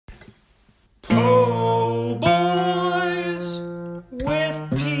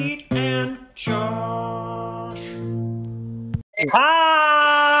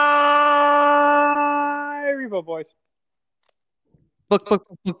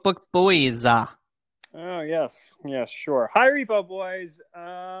Book, boys. Oh, yes, sure. Hi, Repo Boys.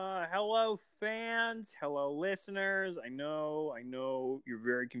 Hello, fans. Hello, listeners. I know you're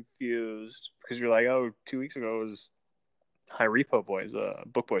very confused because you're like, oh, 2 weeks ago was Hi Repo Boys,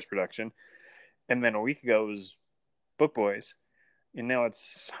 Book Boys production, and then a week ago was Book Boys, and now it's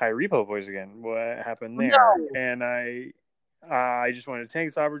Hi Repo Boys again. What happened there? No. And I just wanted to take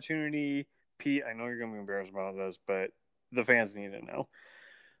this opportunity, Pete. I know you're gonna be embarrassed about this, but the fans need to know.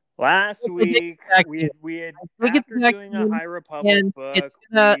 Last They get week, back to we had They get after back doing a to High Republic and it's book,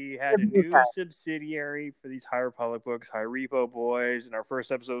 gonna we it's had a gonna be new okay. subsidiary for these High Republic books, High Repo Boys, and our first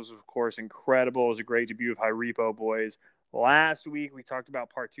episode was, of course, incredible. It was a great debut of High Repo Boys. Last week, we talked about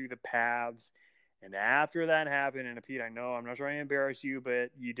part 2, The Paths, and after that happened, and Pete, I know I'm not trying to embarrass you,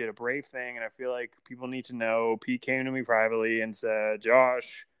 but you did a brave thing, and I feel like people need to know. Pete came to me privately and said,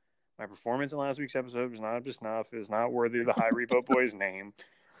 "Josh, my performance in last week's episode was not up to snuff. It is not worthy of the High Repo Boys name.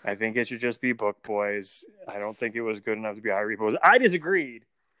 I think it should just be Book Boys. I don't think it was good enough to be High Repo Boys." I disagreed.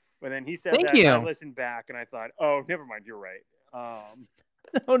 But then he said Thank that, and I you. listened back, and I thought, oh, never mind, you're right. Oh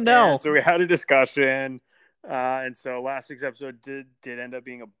And no. so we had a discussion. And so last week's episode did end up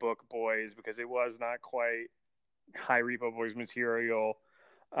being a Book Boys because it was not quite High Repo Boys material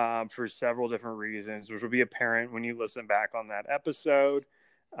for several different reasons, which will be apparent when you listen back on that episode.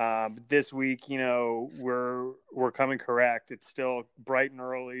 This week, we're coming correct. It's still bright and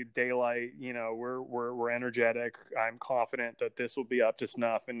early daylight. We're energetic. I'm confident that this will be up to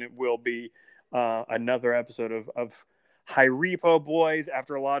snuff, and it will be another episode of High Repo Boys.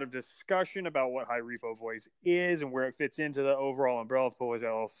 After a lot of discussion about what High Repo Boys is and where it fits into the overall umbrella of Boys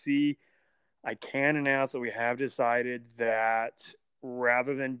LLC, I can announce that we have decided that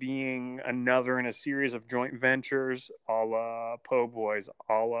rather than being another in a series of joint ventures, a la Po Boys,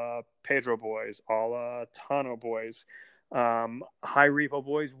 a la Pedro Boys, a la Tano Boys, High Repo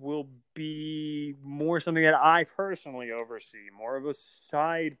Boys will be more something that I personally oversee, more of a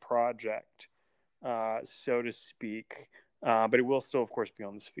side project, so to speak. But it will still, of course, be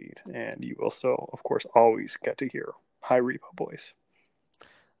on this feed, and you will still, of course, always get to hear High Repo Boys.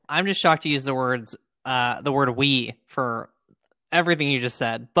 I'm just shocked to use the word we for everything you just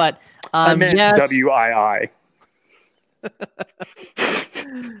said. But I meant yes. WII.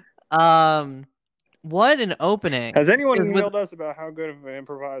 What an opening. Has anyone emailed us about how good of an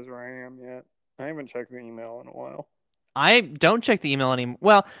improviser I am yet? I haven't checked the email in a while. I don't check the email anymore.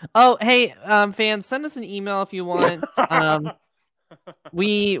 Well, hey, fans, send us an email if you want.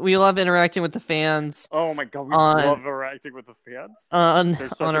 We love interacting with the fans. Oh my god, we love interacting with the fans. There's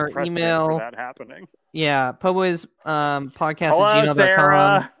such on a our precedent email for that happening. Yeah, Poboys podcast Hello, at gmail.com.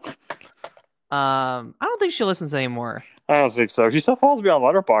 Sarah. I don't think she listens anymore. I don't think so. She still follows me on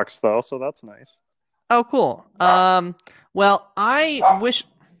Letterboxd though, so that's nice. Oh, cool. Well, I wish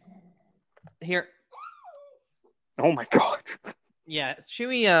here. Oh my god. Yeah,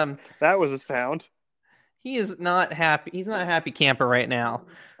 Chewie. That was a sound. He is not happy. He's not a happy camper right now.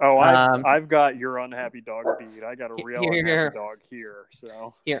 Oh, I've got your unhappy dog beat. I got a real here. unhappy dog here.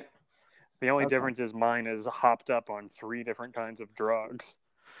 So here. The only difference is mine is hopped up on 3 different kinds of drugs.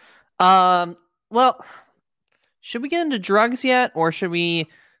 Well, should we get into drugs yet, or should we?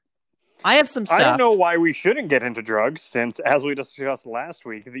 I have some stuff. I don't know why we shouldn't get into drugs, since, as we discussed last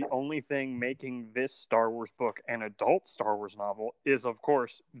week, the only thing making this Star Wars book an adult Star Wars novel is, of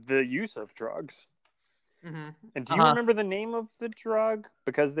course, the use of drugs. Mm-hmm. And do you remember the name of the drug?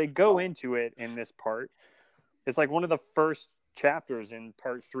 Because they go into it in this part. It's like one of the first chapters in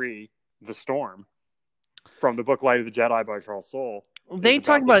part 3, The Storm, from the book Light of the Jedi by Charles Soule. They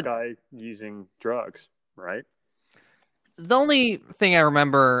talk about this guy using drugs, right? The only thing I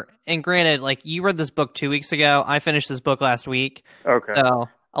remember, and granted, like, you read this book 2 weeks ago, I finished this book last week. Okay. So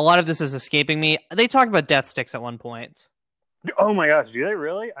a lot of this is escaping me. They talk about death sticks at one point. Oh my gosh, do they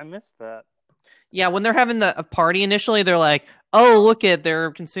really? I missed that. Yeah, when they're having a party initially, they're like, "Oh, look at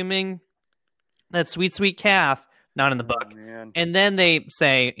they're consuming that sweet, sweet calf." Not in the book. Man. And then they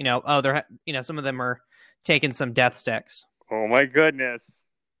say, they're, some of them are taking some death sticks. Oh my goodness,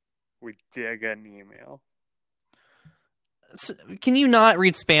 we did get an email. So, can you not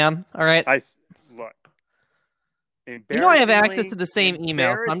read spam? All right. Look. I have access to the same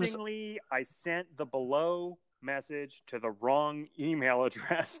email. I sent the below message to the wrong email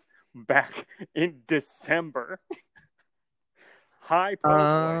address back in December. Hi,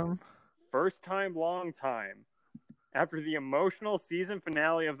 Pope. First time, long time. After the emotional season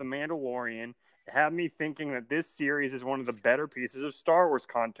finale of The Mandalorian, it had me thinking that this series is one of the better pieces of Star Wars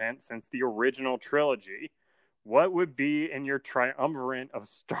content since the original trilogy. What would be in your triumvirate of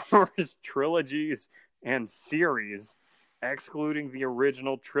Star Wars trilogies and series? excluding the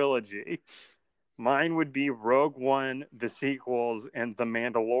original trilogy, mine would be Rogue One, the sequels, and The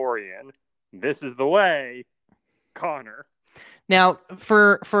Mandalorian. This is the way, Connor. Now,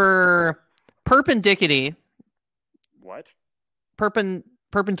 for perpendicuity, What?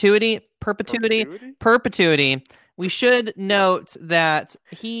 Perpetuity. We should note that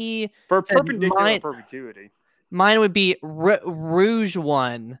he For said perpendicular perpetuity. Mine would be Rouge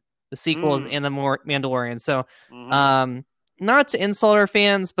One, the sequels, and the Mandalorian. So, not to insult our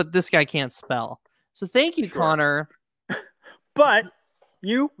fans, but this guy can't spell. So thank you, Connor. But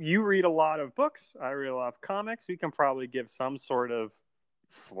you read a lot of books. I read a lot of comics. We can probably give some sort of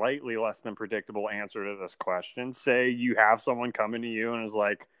slightly less than predictable answer to this question. Say you have someone coming to you and is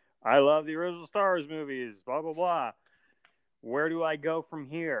like, I love the original Star Wars movies, blah, blah, blah. Where do I go from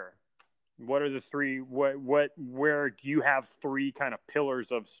here? What are the three, where do you have three kind of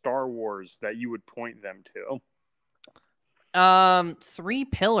pillars of Star Wars that you would point them to? Three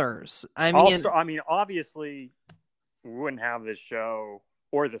pillars. I mean, obviously we wouldn't have this show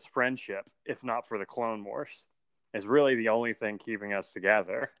or this friendship if not for the Clone Wars. It's really the only thing keeping us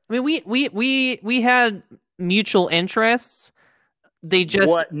together. I mean, we had mutual interests. They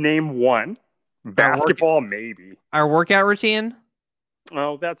just name one. Basketball, maybe. Our workout routine.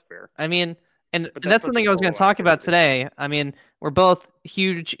 Oh, that's fair. I mean, and that's something I was going to talk about today. I mean, we're both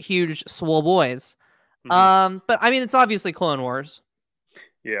huge swole boys. But I mean, it's obviously Clone Wars.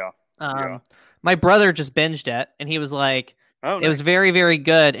 Yeah. My brother just binged it, and he was like, it was very, very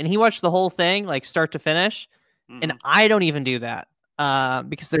good. And he watched the whole thing, like start to finish. And I don't even do that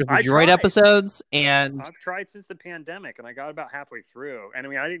because there's the droid episodes. And I've tried since the pandemic, and I got about halfway through. And I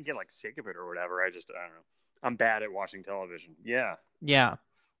mean, I didn't get like sick of it or whatever. I don't know. I'm bad at watching television. Yeah.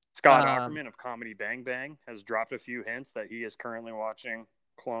 Scott Aukerman of Comedy Bang Bang has dropped a few hints that he is currently watching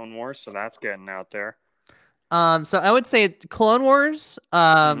Clone Wars, so that's getting out there. So I would say Clone Wars,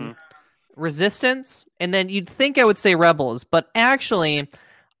 Resistance, and then you'd think I would say Rebels, but actually,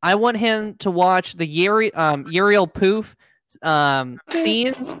 I want him to watch the Uriel Poof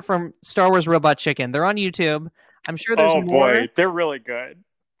scenes from Star Wars Robot Chicken. They're on YouTube. I'm sure there's more. Boy, they're really good.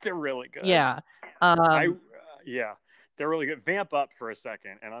 Yeah. They're really good. Vamp up for a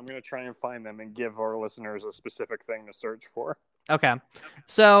second, and I'm going to try and find them and give our listeners a specific thing to search for. Okay.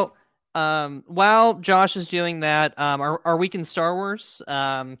 So, while Josh is doing that, our week in Star Wars,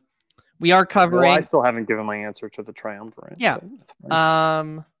 we are covering. Well, I still haven't given my answer to the Triumvirate. Yeah.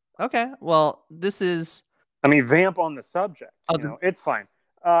 Okay. Well, this is. I mean, vamp on the subject. It's fine.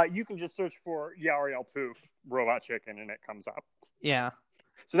 You can just search for Uriel Poof Robot Chicken, and it comes up. Yeah.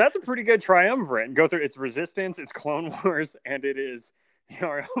 So that's a pretty good triumvirate. Go through its Resistance, its Clone Wars, and it is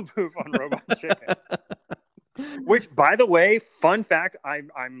Uriel Poof on Robot Chicken. Which, by the way, fun fact,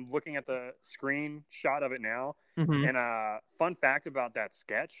 I'm looking at the screenshot of it now, and fun fact about that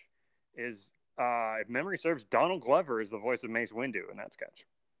sketch is, if memory serves, Donald Glover is the voice of Mace Windu in that sketch.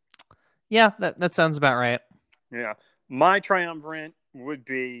 Yeah, that sounds about right. Yeah. My triumvirate would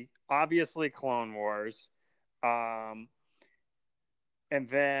be, obviously, Clone Wars. And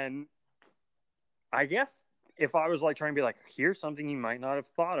then, I guess, if I was like trying to be like, here's something you might not have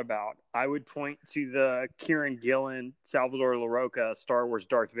thought about, I would point to the Kieran Gillen, Salvador Larroca Star Wars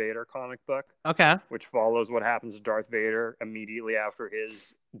Darth Vader comic book. Okay. Which follows what happens to Darth Vader immediately after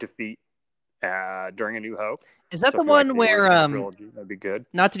his defeat during A New Hope. Is that the one where that'd be good.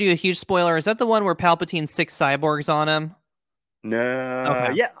 Not to do a huge spoiler, is that the one where Palpatine's 6 cyborgs on him? No.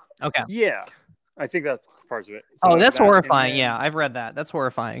 Okay. Yeah. Okay. Yeah. I think that's parts of it. So that's horrifying. Yeah, I've read that. That's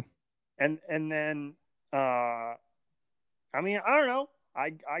horrifying. And then I mean, I don't know.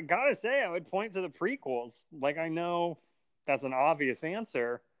 I gotta say, I would point to the prequels. Like, I know that's an obvious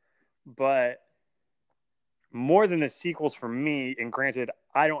answer, but more than the sequels for me, and granted,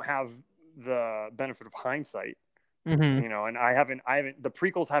 I don't have the benefit of hindsight, and I haven't, the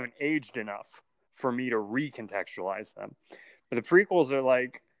prequels haven't aged enough for me to recontextualize them. But the prequels are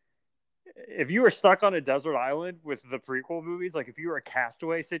like, if you were stuck on a desert island with the prequel movies, like if you were a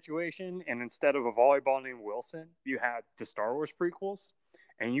Castaway situation and instead of a volleyball named Wilson, you had the Star Wars prequels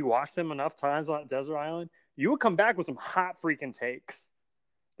and you watched them enough times on that desert island, you would come back with some hot freaking takes.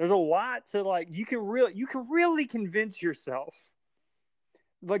 There's a lot to like, you can really convince yourself.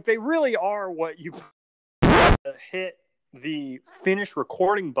 Like, they really are what you hit the finish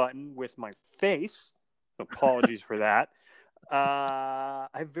recording button with my face. Apologies for that. I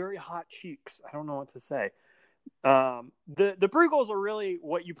have very hot cheeks. I don't know what to say. The prequels are really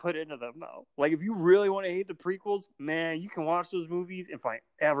what you put into them, though. Like, if you really want to hate the prequels, man, you can watch those movies and find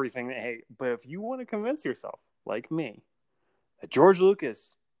everything to hate. But if you want to convince yourself, like me, that George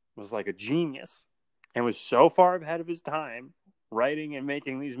Lucas was like a genius and was so far ahead of his time writing and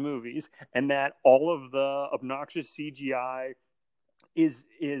making these movies, and that all of the obnoxious CGI is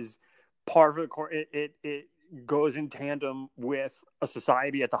part of the core. It goes in tandem with a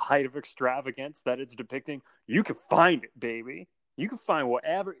society at the height of extravagance that it's depicting. You can find it, baby. You can find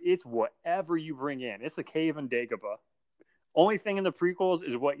whatever. It's whatever you bring in. It's the cave in Dagobah. Only thing in the prequels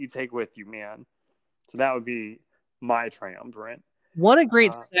is what you take with you, man. So that would be my triumvirate. What a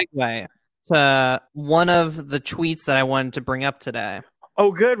great segue to one of the tweets that I wanted to bring up today.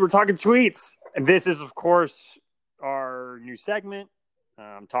 Oh, good. We're talking tweets. And this is, of course, our new segment.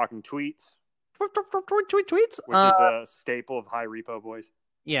 Talking tweets. Tweets. Which is a staple of High Repo Boys.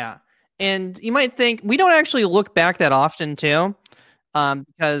 Yeah. And you might think we don't actually look back that often, too,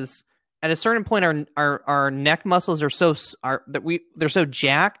 because at a certain point, our neck muscles they're so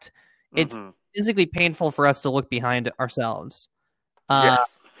jacked. It's physically painful for us to look behind ourselves.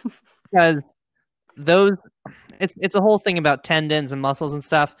 Yes. Because it's a whole thing about tendons and muscles and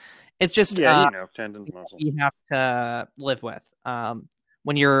stuff. It's just tendons, muscles. You have to live with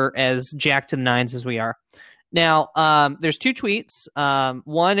when you're as jacked to the nines as we are. Now, there's two tweets.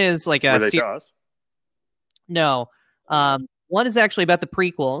 One is like a. Were they to us? No. One is actually about the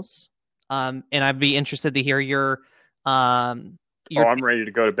prequels. And I'd be interested to hear your. I'm ready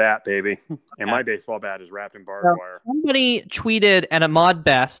to go to bat, baby. And my baseball bat is wrapped in barbed wire. Somebody tweeted at Ahmad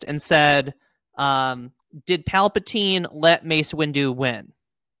Best and said, did Palpatine let Mace Windu win?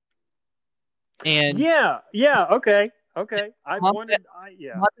 And okay.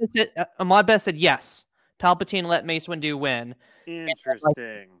 Ahmad Best said yes. Palpatine let Mace Windu win. Interesting. Like,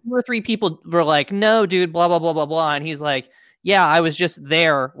 2 or 3 people were like, no, dude, blah, blah, blah, blah, blah. And he's like, yeah, I was just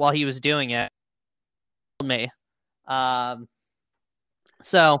there while he was doing it. Me.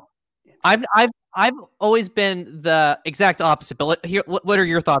 So I've always been the exact opposite. But here, what are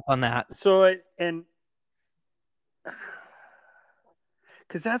your thoughts on that? So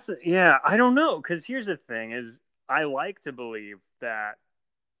because I don't know. Because here's the thing: is I like to believe that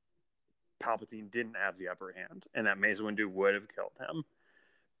Palpatine didn't have the upper hand, and that Mace Windu would have killed him.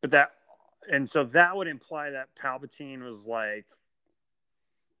 So that would imply that Palpatine was like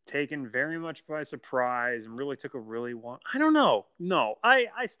taken very much by surprise and really took a really long. I don't know. No, I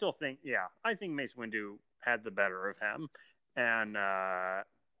still think I think Mace Windu had the better of him, and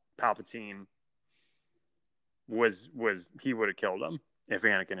Palpatine was he would have killed him if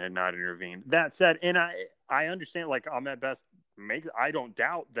Anakin had not intervened. That said, and I understand, like, Ahmed Best I don't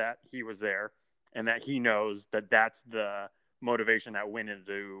doubt that he was there and that he knows that that's the motivation that went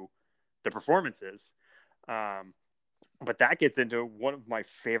into the performances. But that gets into one of my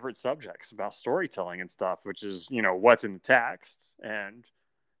favorite subjects about storytelling and stuff, which is, what's in the text. And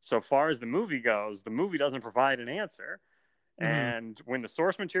so far as the movie goes, the movie doesn't provide an answer. Mm-hmm. And when the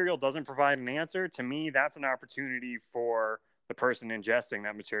source material doesn't provide an answer, to me, that's an opportunity for the person ingesting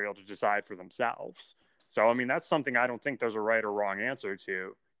that material to decide for themselves. So, I mean, that's something I don't think there's a right or wrong answer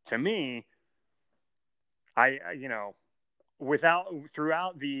to. To me,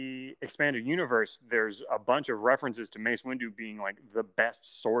 throughout the expanded universe, there's a bunch of references to Mace Windu being like the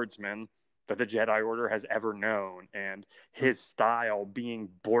best swordsman that the Jedi Order has ever known, and his style being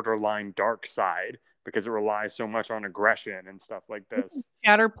borderline dark side because it relies so much on aggression and stuff like this.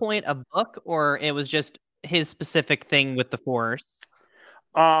 Shatterpoint a book, or it was just his specific thing with the Force?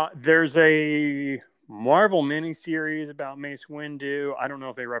 There's a Marvel miniseries about Mace Windu. I don't know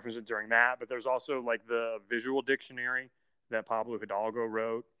if they reference it during that, but there's also like the visual dictionary that Pablo Hidalgo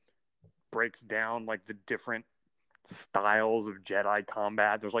wrote, breaks down like the different styles of Jedi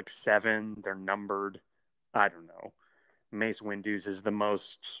combat. There's like 7, they're numbered. I don't know. Mace Windu's is the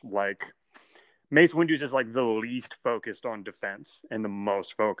least focused on defense and the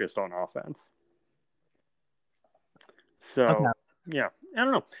most focused on offense. So, okay. Yeah, I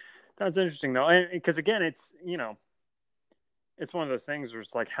don't know. That's interesting though. Because again, it's, it's one of those things where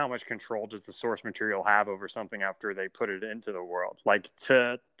it's like, how much control does the source material have over something after they put it into the world? Like,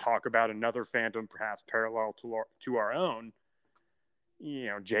 to talk about another fandom, perhaps parallel to our own,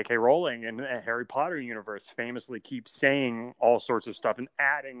 J.K. Rowling in the Harry Potter universe famously keeps saying all sorts of stuff and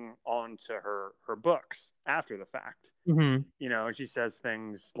adding on to her books after the fact. Mm-hmm. And she says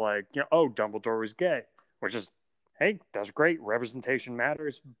things like, oh, Dumbledore was gay, which is, hey, that's great. Representation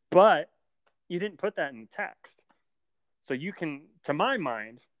matters, but you didn't put that in the text. So you can, to my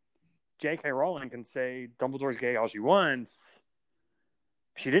mind, J.K. Rowling can say Dumbledore's gay all she wants.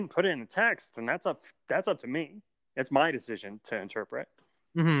 If she didn't put it in the text, then that's up to me. It's my decision to interpret,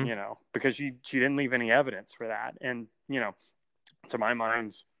 because she didn't leave any evidence for that. And, to my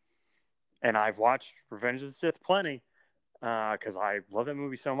mind, and I've watched Revenge of the Sith plenty, because I love that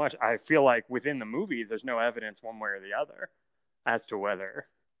movie so much. I feel like within the movie, there's no evidence one way or the other as to whether,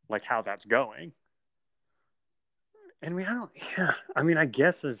 like, how that's going. And I don't, yeah, I mean, I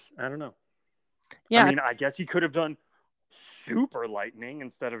guess it's, I don't know. I Yeah, mean, I guess he could have done super lightning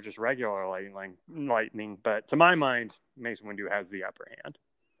instead of just regular lightning. But to my mind, Mace Windu has the upper hand.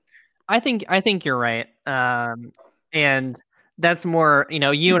 I think you're right. And that's more,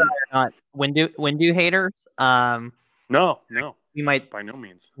 you and I are not Windu haters. No, We might by no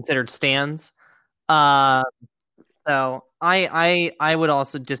means. considered stands. Uh, so I would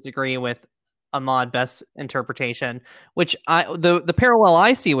also disagree with Ahmad Best's interpretation, which the parallel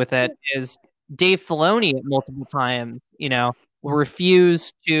I see with it is Dave Filoni at multiple times, will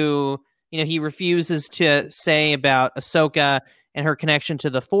refuse to, he refuses to say about Ahsoka and her connection to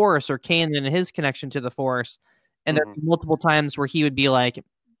the Force, or Kanan and his connection to the Force. And there are multiple times where he would be like,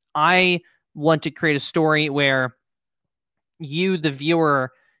 I want to create a story where you, the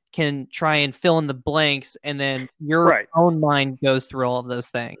viewer, can try and fill in the blanks, and then your own mind goes through all of those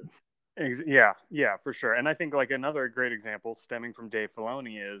things. Yeah, for sure. And I think like another great example stemming from Dave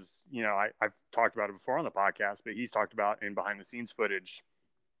Filoni is, I've talked about it before on the podcast, but he's talked about in behind the scenes footage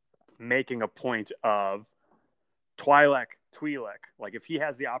making a point of Twi'lek, like if he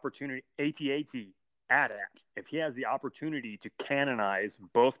has the opportunity, AT-AT, if he has the opportunity to canonize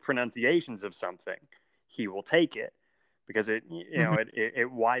both pronunciations of something, he will take it because it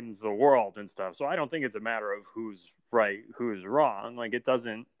widens the world and stuff. So I don't think it's a matter of who's right, who's wrong. Like it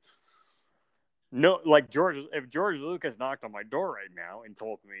doesn't. No, like if George Lucas knocked on my door right now and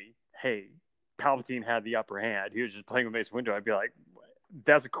told me, "Hey, Palpatine had the upper hand. He was just playing with Mace Windu," I'd be like,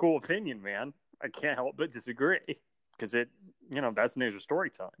 "That's a cool opinion, man. I can't help but disagree because that's nature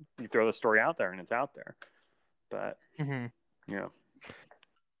storytelling. You throw the story out there and it's out there." But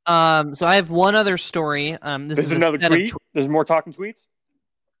so I have one other story. This is another tweet. There's more talking tweets.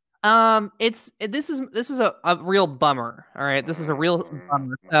 This is a real bummer. All right, this is a real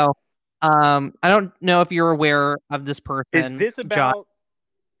bummer. So, I don't know if you're aware of this person. Is this about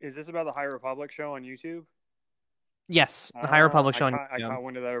the High Republic show on YouTube? Yes, the High Republic show. I caught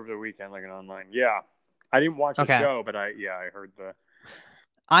wind of that over the weekend, like online. Yeah, I didn't watch the show, but I heard the.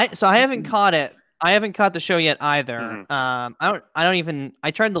 I haven't caught it. I haven't caught the show yet either.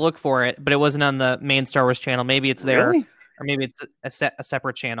 I tried to look for it, but it wasn't on the main Star Wars channel. Maybe it's there, or maybe it's a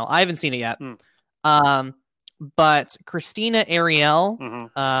separate channel. I haven't seen it yet. But Christina Ariel,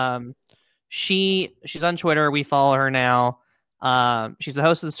 she's on Twitter. We follow her now. She's the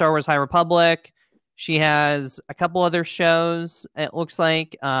host of the Star Wars High Republic. She has a couple other shows. It looks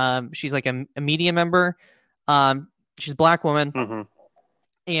like she's like a media member. She's a Black woman.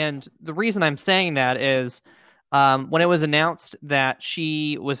 And the reason I'm saying that is when it was announced that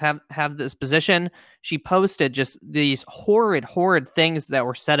she was have this position, she posted just these horrid things that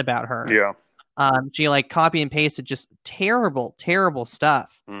were said about her. Yeah. She like copy and pasted just terrible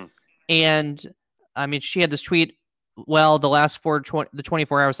stuff. And I mean, she had this tweet, well, the last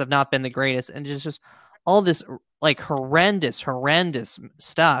 24 hours have not been the greatest. And just all this like horrendous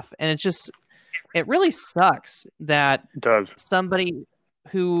stuff. And it really sucks that somebody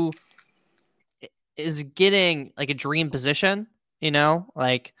who is getting like a dream position,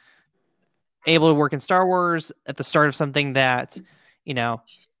 like able to work in Star Wars at the start of something that,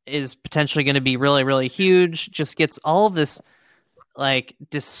 is potentially going to be really, really huge, just gets all of this like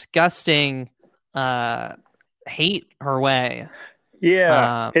disgusting hate her way.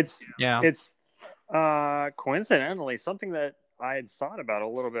 It's coincidentally something that I had thought about a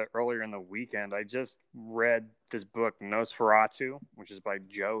little bit earlier in the weekend. I just read this book, Nosferatu, which is by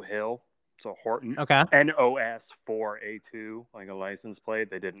Joe Hill. It's a Horton. Okay. NOS4A2, like a license plate.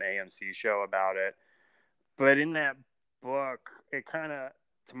 They did an AMC show about it. But in that book, it kind of,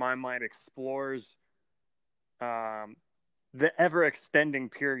 to my mind, explores the ever-extending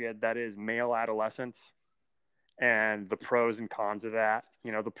period that is male adolescence and the pros and cons of that.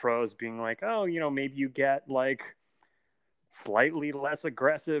 The pros being like, oh, maybe you get like slightly less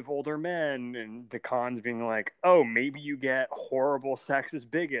aggressive older men, and the cons being like, oh, maybe you get horrible sexist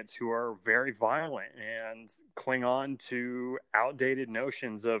bigots who are very violent and cling on to outdated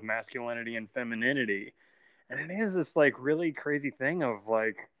notions of masculinity and femininity. And it is this like really crazy thing of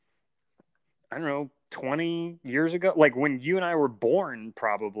like, I don't know, 20 years ago, like when you and I were born,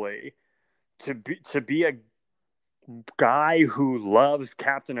 probably to be a guy who loves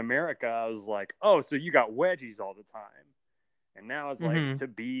Captain America, I was like, oh, so you got wedgies all the time. And now it's like to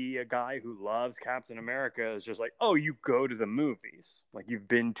be a guy who loves Captain America is just like, oh, you go to the movies. Like you've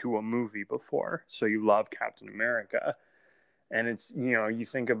been to a movie before, so you love Captain America. And it's, you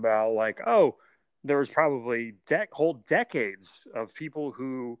think about like, oh, there was probably whole decades of people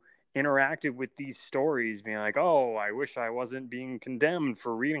who interacted with these stories being like, oh, I wish I wasn't being condemned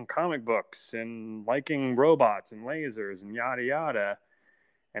for reading comic books and liking robots and lasers and yada yada.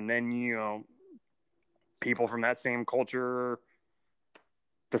 And then, people from that same culture,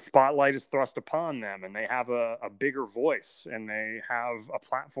 the spotlight is thrust upon them and they have a bigger voice and they have a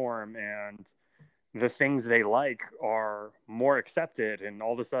platform, and the things they like are more accepted. And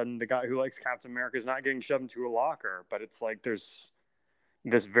all of a sudden, the guy who likes Captain America is not getting shoved into a locker. But it's like there's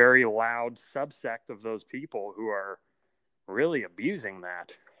this very loud subsect of those people who are really abusing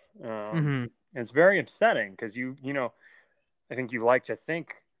that. Hmm. It's very upsetting because I think you like to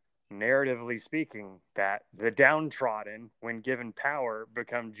think, narratively speaking, that the downtrodden, when given power,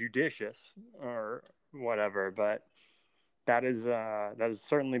 become judicious or whatever. But that has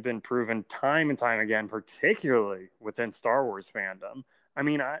certainly been proven time and time again, particularly within Star Wars fandom. I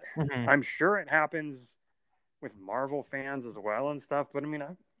mean, Hmm. I'm sure it happens with Marvel fans as well and stuff. But I mean,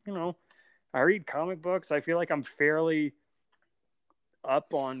 I read comic books. I feel like I'm fairly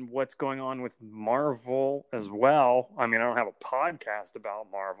up on what's going on with Marvel as well. I mean, I don't have a podcast about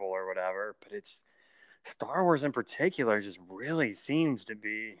Marvel or whatever, but it's Star Wars in particular just really seems to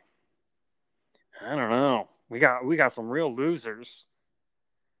be, I don't know. We got some real losers.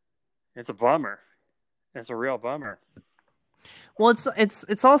 It's a bummer. It's a real bummer. Well,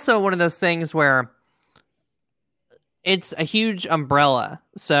 it's also one of those things where it's a huge umbrella.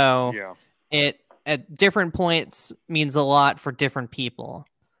 So Yeah. it at different points means a lot for different people.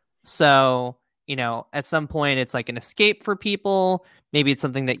 So, at some point it's like an escape for people. Maybe it's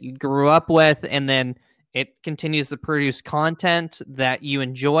something that you grew up with, and then it continues to produce content that you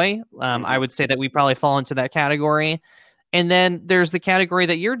enjoy. I would say that we probably fall into that category. And then there's the category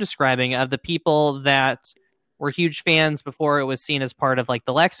that you're describing of the people that were huge fans before it was seen as part of like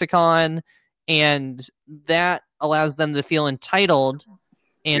the lexicon. And that allows them to feel entitled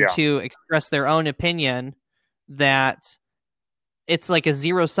and Yeah. to express their own opinion, that it's like a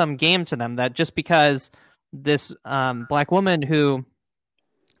zero sum game to them, that just because this black woman who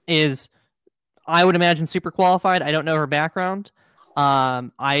is, I would imagine, super qualified. I don't know her background.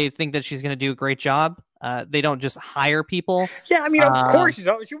 I think that she's going to do a great job. They don't just hire people. Yeah, I mean, of course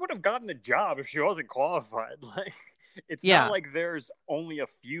she would have gotten the job if she wasn't qualified. Like, it's not Yeah. like there's only a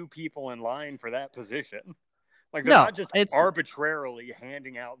few people in line for that position. Like, they're No, not just it's arbitrarily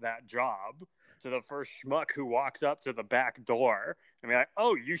handing out that job to the first schmuck who walks up to the back door. I mean, like,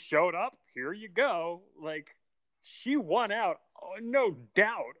 oh, you showed up? Here you go. Like, she won out, no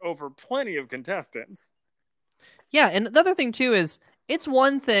doubt, over plenty of contestants. yeah. And the other thing too is it's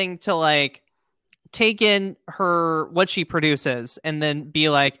one thing to like take in what she produces and then be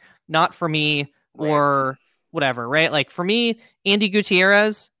like, not for me, Right. or whatever, right? Like for me, Andy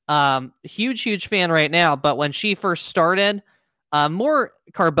Gutierrez, huge fan right now, but when she first started, more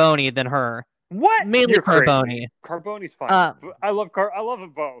Carboni than her. What? Mainly You're Carboni. crazy. Carboni's fine. Uh, I love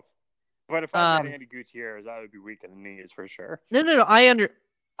them both. But if I met um, Andy Gutierrez, I would be weak in the knees for sure. no.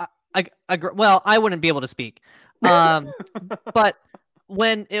 Well, I wouldn't be able to speak. But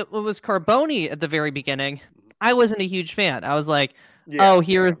when it was Carboni at the very beginning, I wasn't a huge fan. I was like, Yeah, oh,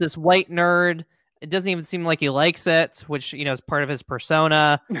 here's this white nerd. It doesn't even seem like he likes it, which, is part of his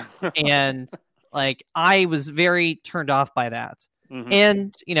persona. And like, I was very turned off by that. Mhm.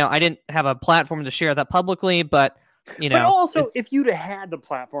 And, I didn't have a platform to share that publicly, but, But also, if you'd have had the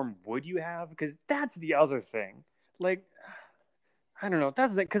platform, would you have? Because that's the other thing. Like, I don't know.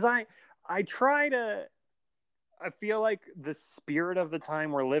 That's it. Because I try to. I feel like the spirit of the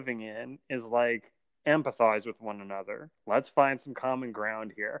time we're living in is like empathize with one another. Let's find some common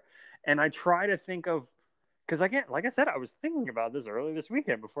ground here. And I try to think of, because again, like I said, I was thinking about this early this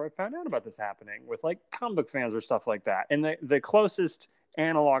weekend before I found out about this happening with like comic book fans or stuff like that. And the closest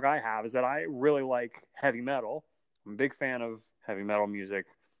analog I have is that I really like heavy metal. I'm a big fan of heavy metal music.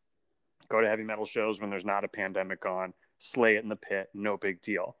 Go to heavy metal shows when there's not a pandemic on. Slay it in the pit, no big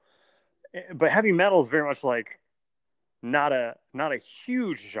deal. But heavy metal is very much like not a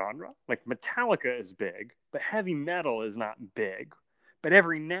huge genre. Like Metallica is big, but heavy metal is not big. But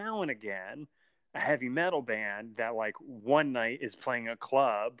every now and again, a heavy metal band that like one night is playing a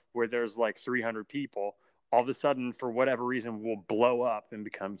club where there's like 300 people, all of a sudden for whatever reason will blow up and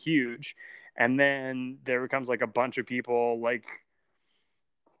become huge. And then there becomes like a bunch of people like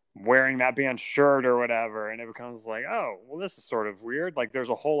wearing that band's shirt or whatever, and it becomes like, oh, well, this is sort of weird. Like there's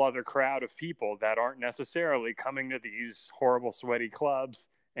a whole other crowd of people that aren't necessarily coming to these horrible sweaty clubs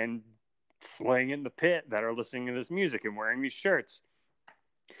and slaying in the pit that are listening to this music and wearing these shirts.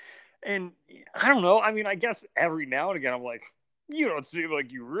 And I don't know, I mean, I guess every now and again I'm like, you don't seem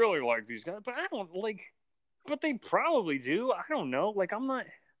like you really like these guys, but I don't like. But they probably do. I don't know. Like I'm not.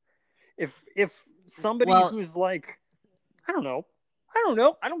 If somebody Well, who's like, I don't know. I don't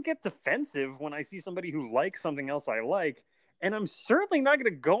know. I don't get defensive when I see somebody who likes something else I like. And I'm certainly not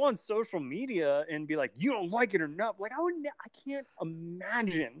going to go on social media and be like, you don't like it enough. Like, I can't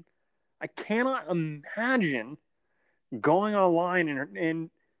imagine. I cannot imagine going online and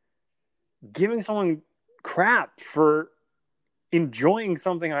giving someone crap for enjoying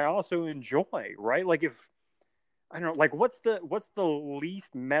something I also enjoy, right? Like if I don't know, like what's the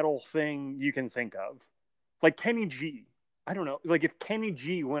least metal thing you can think of? Like Kenny G. I don't know. Like if Kenny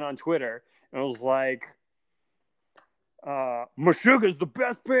G went on Twitter and was like, Meshuggah's the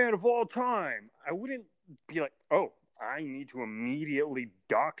best band of all time, I wouldn't be like, oh, I need to immediately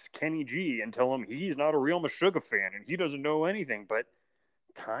dox Kenny G and tell him he's not a real Meshuggah fan and he doesn't know anything. But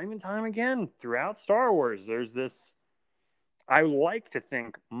time and time again throughout Star Wars, there's this, I like to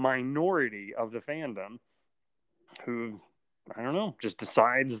think, minority of the fandom who, I don't know, just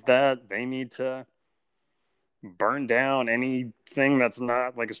decides that they need to burn down anything that's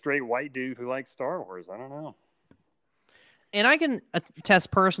not like a straight white dude who likes Star Wars. I don't know. and I can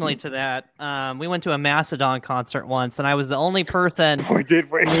attest personally to that. We went to a Mastodon concert once, and I was the only person in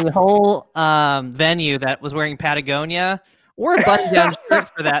the whole venue that was wearing Patagonia or a button-down shirt,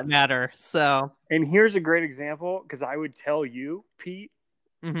 for that matter. So, and here's a great example because I would tell you, Pete,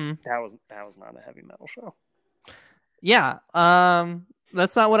 that was not a heavy metal show. Yeah,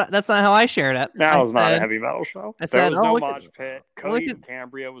 that's not how I shared it. That was not a heavy metal show. There was no mosh pit. Coheed and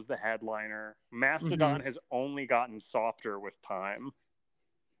Cambria was the headliner. Mastodon has only gotten softer with time.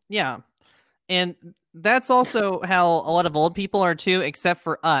 Yeah, and that's also how a lot of old people are too, except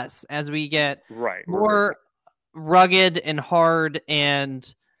for us, as we get more rugged and hard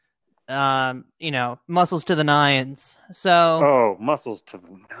and muscles to the nines. So muscles to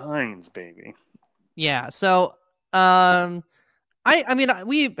the nines, baby. Yeah. So I mean,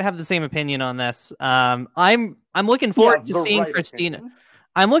 we have the same opinion on this. I'm looking forward to seeing Christina. Opinion.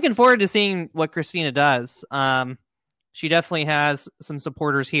 I'm looking forward to seeing what Christina does. She definitely has some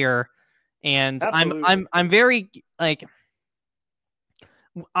supporters here, and Absolutely. I'm very like.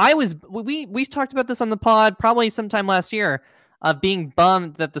 We talked about this on the pod probably sometime last year of being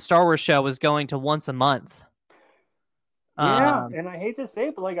bummed that the Star Wars show was going to once a month. Yeah, and I hate to say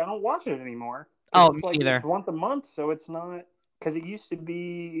it, but like I don't watch it anymore. Oh, it's me neither. It's once a month, so it's not. Because it used to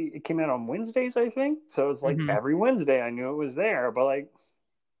be, it came out on Wednesdays, I think. So it's like every Wednesday I knew it was there. But like,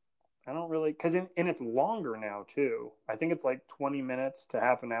 I don't really, because and it's longer now too. I think it's like 20 minutes to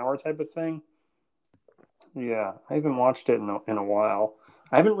half an hour type of thing. Yeah, I haven't watched it in a while.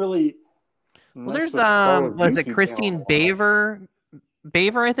 I haven't really. Well, there's was it Christine Baver?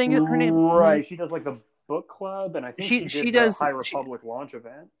 Baver, I think is her name. Right, she does like the book club, and I think she does the High Republic launch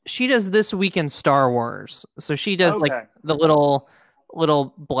event. She does This Week in Star Wars, so she does like the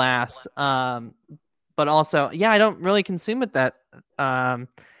little blasts. But also, yeah, I don't really consume it that in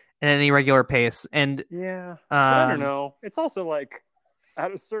any regular pace. And yeah, I don't know. It's also like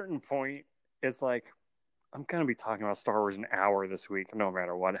at a certain point, it's like I'm gonna be talking about Star Wars an hour this week, no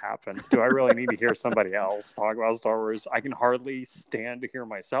matter what happens. Do I really need to hear somebody else talk about Star Wars? I can hardly stand to hear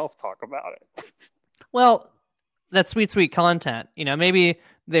myself talk about it. Well, that's sweet content. Maybe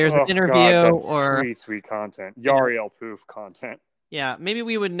there's an interview or sweet content. Yariel Poof content. Yeah, maybe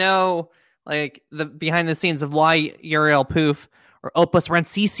we would know like the behind the scenes of why Uriel Poof or Opus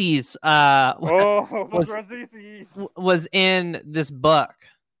Rancisis was in this book.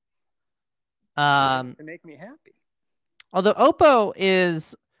 To make me happy. Although Oppo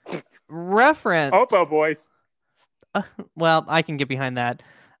is referenced. Oppo boys. Well, I can get behind that.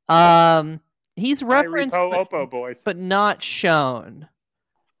 He's referenced, Oppo boys, but not shown.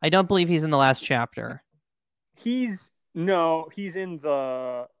 I don't believe he's in the last chapter. He's in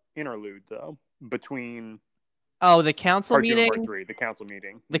the interlude though between. Oh, the council meeting. The council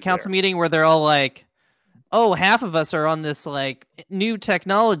meeting. The council meeting where they're all like, "Oh, half of us are on this like new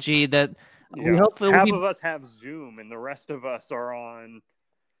technology that we hope half of us have Zoom, and the rest of us are on.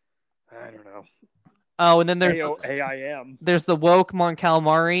 I don't know." Oh, and then there's AIM. There's the woke Mon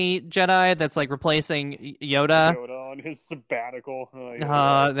Calamari Jedi that's like replacing Yoda. Yoda on his sabbatical.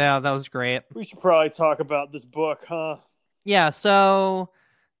 Yeah, that was great. We should probably talk about this book, huh? Yeah, so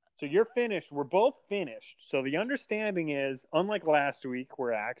you're finished. We're both finished. So the understanding is, unlike last week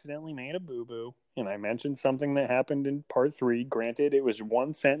where I accidentally made a boo-boo, and I mentioned something that happened in part 3. Granted, it was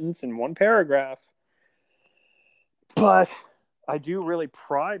one sentence in one paragraph. But I do really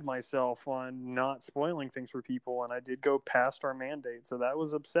pride myself on not spoiling things for people, and I did go past our mandate, so that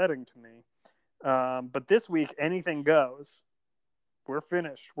was upsetting to me. But this week, anything goes. we're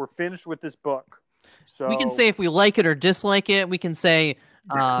finished. We're finished with this book. So we can say if we like it or dislike it. We can say,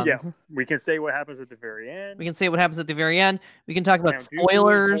 yeah, we can say what happens at the very end. We can say what happens at the very end. We can talk about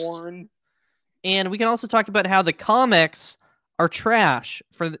spoilers, and we can also talk about how the comics are trash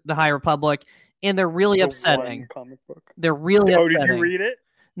for the High Republic, and they're really upsetting. Comic book. They're really upsetting. Did you read it?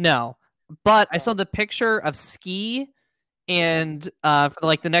 No, but I saw the picture of Ski, and for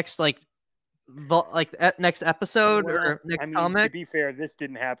like the next next episode or next comic. To be fair, this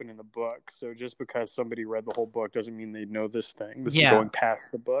didn't happen in the book, so just because somebody read the whole book doesn't mean they know this thing. This is going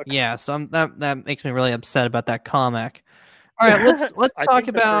past the book. Yeah, so that makes me really upset about that comic. All right, let's talk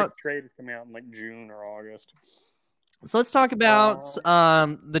about. The first trade is coming out in like June or August. So let's talk about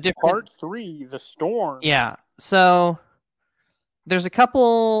the different Part 3, the Storm. Yeah, so there's a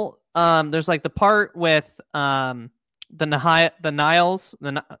couple. There's like the part with the Niles,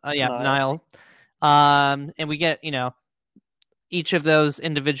 Nile. And we get, each of those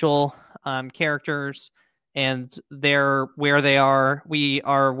individual characters and where they are. We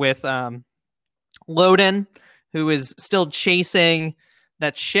are with Loden, who is still chasing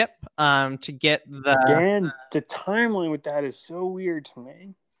that ship to get the... Again, the timeline with that is so weird to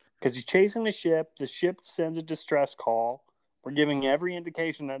me. Because he's chasing the ship sends a distress call. We're giving every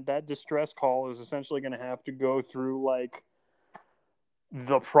indication that distress call is essentially going to have to go through, like,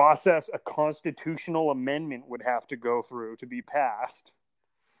 the process a constitutional amendment would have to go through to be passed.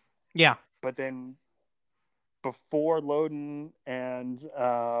 Yeah. But then before Loden and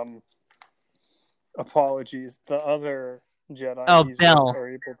the other Jedi Bell are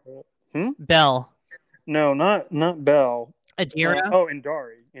able to... Bell. No, not Bell. Adira?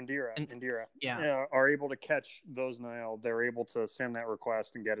 Indira. Yeah. Are able to catch those Nile. They're able to send that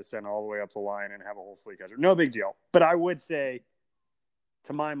request and get it sent all the way up the line and have a whole fleet catcher. No big deal. But I would say,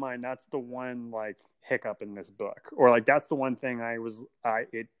 to my mind, that's the one like hiccup in this book, or like that's the one thing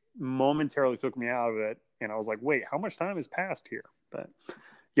it momentarily took me out of it, and I was like, wait, how much time has passed here? But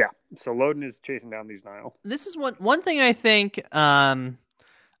yeah, so Loden is chasing down these Nile. This is one thing I think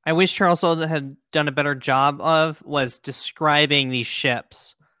I wish Charles Soule had done a better job of was describing these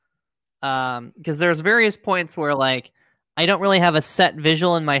ships, because there's various points where like I don't really have a set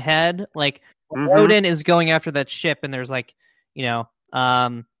visual in my head, like Loden is going after that ship, and there's like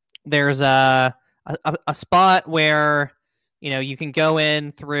there's a spot where you can go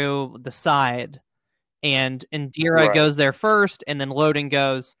in through the side, and Indira goes there first, and then Loden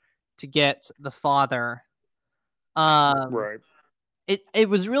goes to get the father. Right. It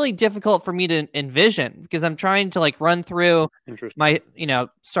was really difficult for me to envision because I'm trying to like run through my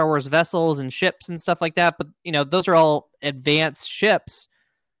Star Wars vessels and ships and stuff like that, but those are all advanced ships,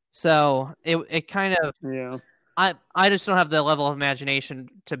 so it kind of I just don't have the level of imagination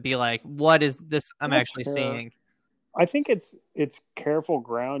to be like, what is this I'm actually seeing? I think it's careful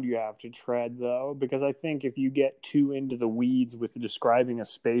ground you have to tread, though, because I think if you get too into the weeds with describing a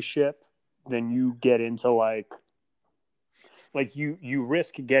spaceship, then you get into like you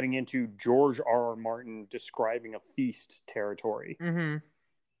risk getting into George R.R. Martin describing a feast territory. Mm-hmm.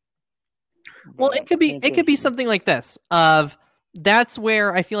 Well, it could be something like this. That's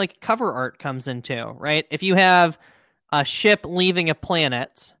where I feel like cover art comes into, right? If you have a ship leaving a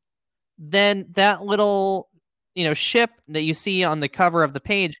planet, then that little, ship that you see on the cover of the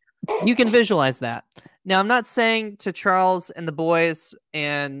page, you can visualize that. Now, I'm not saying to Charles and the boys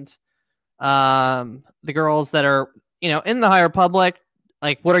and the girls that are, in the High Republic,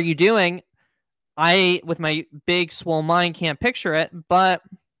 like, what are you doing? I, with my big swole mind, can't picture it, but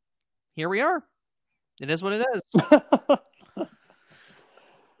here we are. It is what it is.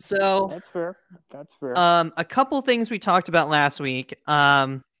 So that's fair. A couple things we talked about last week.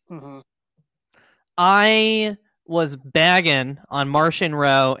 I was bagging on Martian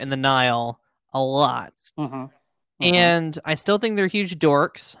Row and the Nile a lot. And I still think they're huge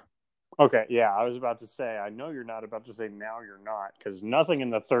dorks. Okay, yeah, I was about to say, I know you're not about to say now you're not, because nothing in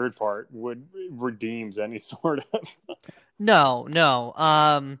the third part redeems any sort of... No.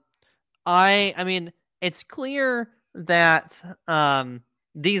 I mean, it's clear that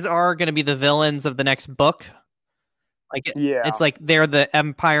these are going to be the villains of the next book. It's like they're the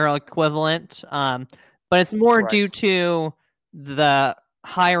Empire equivalent, but it's more due to the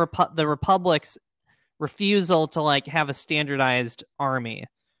the Republic's refusal to like have a standardized army.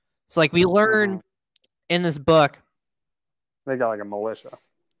 So like we learn in this book, they got like a militia.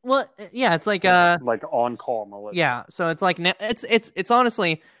 Well, yeah, it's like on-call militia. Yeah, so it's like it's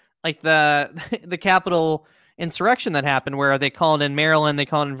honestly like the Capitol insurrection that happened where they called in Maryland, they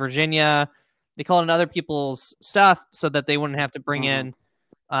called in Virginia, they called in other people's stuff so that they wouldn't have to bring in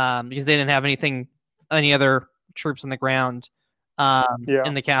because they didn't have any other troops on the ground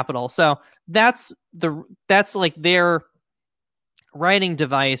in the Capitol. So that's like their writing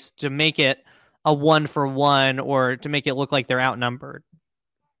device to make it a 1-for-1 or to make it look like they're outnumbered.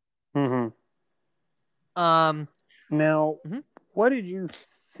 Mm-hmm. Now, what did you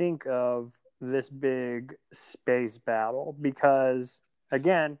think of this big space battle? Because,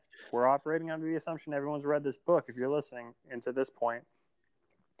 again, we're operating under the assumption everyone's read this book, if you're listening into this point.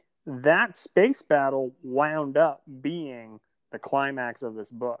 That space battle wound up being the climax of this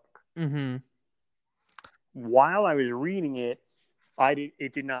book. Mm-hmm. While I was reading it,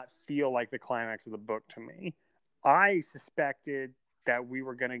 it did not feel like the climax of the book to me. I suspected that we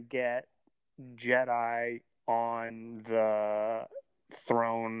were going to get Jedi on the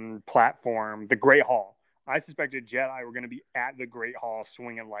throne platform, the Great Hall. I suspected Jedi were going to be at the Great Hall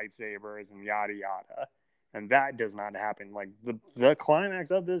swinging lightsabers and yada yada, and that does not happen. Like the climax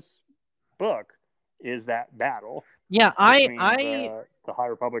of this book is that battle. Yeah, the High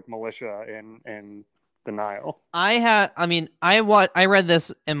Republic militia and the Nihil. I read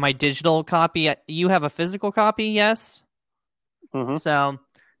this in my digital copy. You have a physical copy, yes? Mm-hmm. So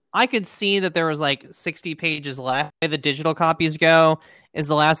I could see that there was like 60 pages left. The way the digital copies go is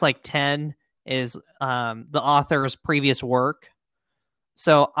the last like 10 is the author's previous work.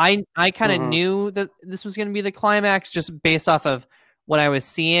 So I kind of knew that this was going to be the climax just based off of what I was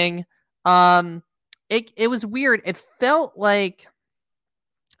seeing. It was weird. It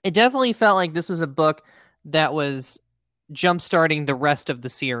definitely felt like this was a book that was jumpstarting the rest of the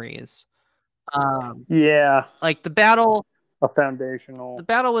series. Like the battle, the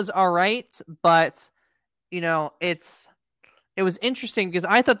battle was all right, but it was interesting because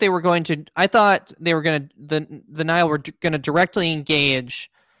I thought they were going to the Nihil were going to directly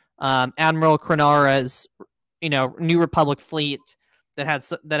engage Admiral Krenara's New Republic fleet that had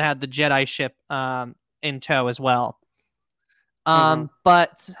the Jedi ship in tow as well.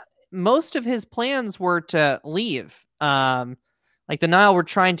 But most of his plans were to leave. Like the Nihil were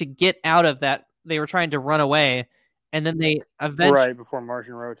trying to get out of that. They were trying to run away, and then they eventually right before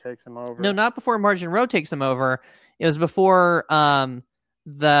Martian Row takes him over. No, not before Martian Row takes him over. It was before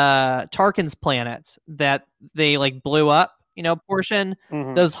the Tarkin's planet that they like blew up. Portion.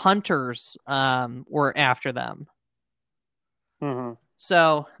 Those hunters were after them.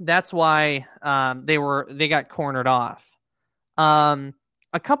 So that's why they got cornered off. There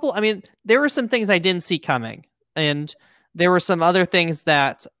were some things I didn't see coming, and there were some other things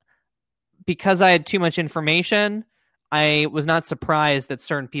that, because I had too much information, I was not surprised that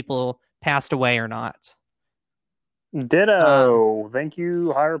certain people passed away or not. Ditto. Thank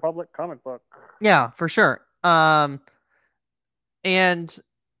you, High Republic comic book. Yeah, for sure. And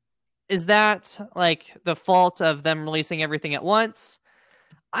is that like the fault of them releasing everything at once?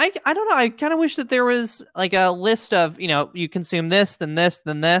 I don't know. I kind of wish that there was like a list of, you consume this, then this,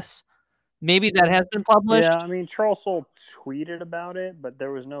 then this. Maybe that has been published. Yeah, I mean, Charles Soule tweeted about it, but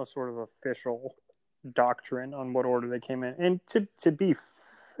there was no sort of official doctrine on what order they came in. And to be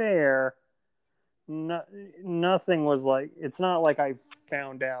fair, nothing was like, it's not like I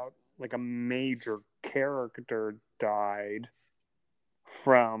found out like a major character died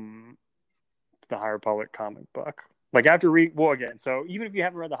from the High Republic comic book. Like after so even if you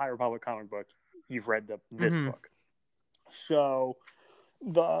haven't read the High Republic comic book, you've read this book. So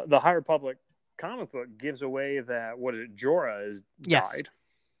the High Republic comic book gives away that Jorah has died,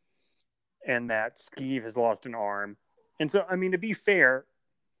 and that Skeeve has lost an arm. And so, I mean, to be fair,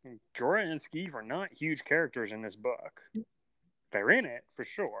 Jorah and Skeeve are not huge characters in this book. They're in it for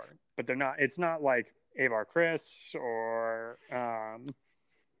sure, but they're not. It's not like Avar Kriss or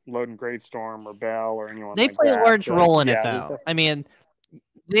Loden Greatstorm or Bell or anyone. They like play that. a large role in it, though. I mean,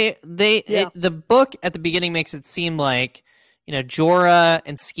 the book at the beginning makes it seem like Jorah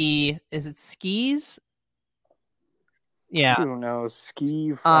and is it Skis? Yeah. Who knows?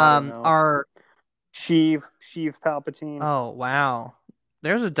 Skeeve are Sheev Palpatine. Oh wow,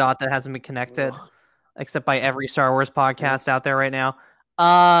 there's a dot that hasn't been connected, except by every Star Wars podcast out there right now.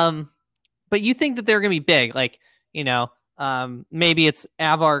 But you think that they're gonna be big, like maybe it's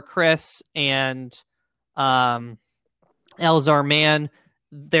Avar Kriss and Elzar Mann.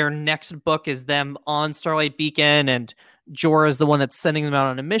 Their next book is them on Starlight Beacon, and Jorah is the one that's sending them out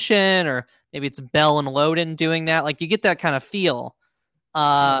on a mission, or maybe it's Bell and Loden doing that. Like you get that kind of feel.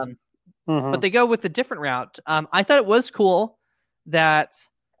 But they go with a different route. I thought it was cool that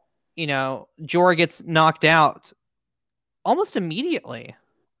Jorah gets knocked out almost immediately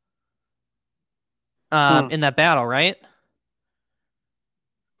in that battle, right?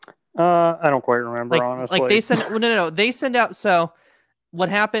 I don't quite remember, honestly. Like they send out. So what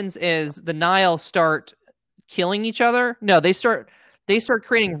happens is the Nihil start killing each other. No, they start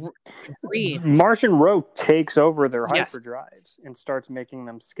creating debris. Martian Row takes over their Yes. hyperdrives and starts making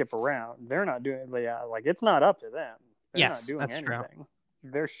them skip around. They're not doing like it's not up to them. They're not Yes, doing that's anything. true.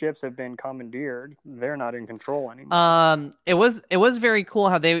 Their ships have been commandeered. They're not in control anymore. It was very cool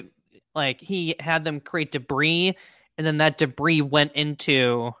how they he had them create debris, and then that debris went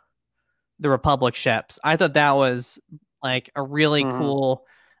into the Republic ships. I thought that was like a really cool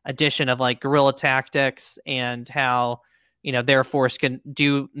addition of like guerrilla tactics and how their force can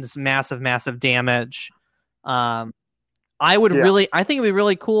do this massive damage. I think it'd be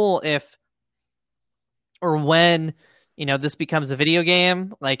really cool if or when this becomes a video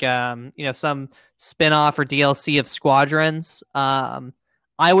game, like some spin-off or DLC of Squadrons.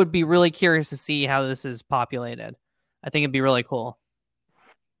 I would be really curious to see how this is populated. I think it'd be really cool.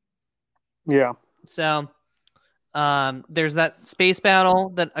 Yeah. So there's that space battle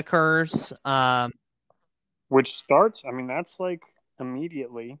that occurs. Which starts, I mean, that's like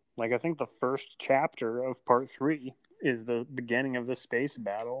immediately. Like I think the first chapter of part 3 is the beginning of the space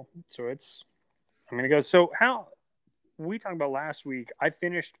battle. So I'm going to go. So how we talked about last week, I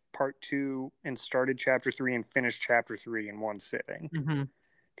finished part 2 and started chapter 3 and finished chapter 3 in one sitting.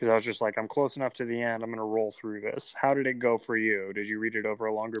 Because I was just like, I'm close enough to the end. I'm going to roll through this. How did it go for you? Did you read it over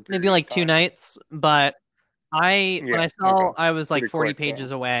a longer period? Maybe like 2 nights, but when I saw I was like 40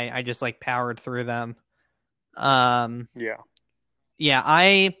 pages away, I just like powered through them. The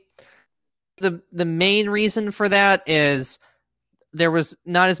main reason for that is there was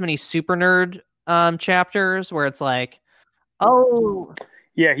not as many super nerd chapters where it's like, oh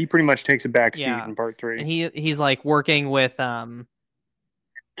yeah, he pretty much takes a back seat in part 3, and he's like working with Kevin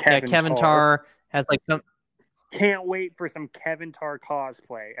Tar has like some. Can't wait for some Kevin Tar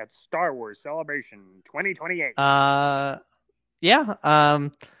cosplay at Star Wars Celebration 2028. I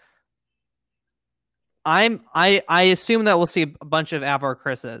assume that we'll see a bunch of Avar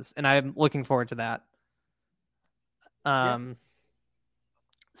Chris's, and I'm looking forward to that.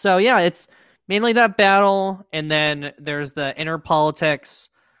 So yeah, it's mainly that battle, and then there's the inner politics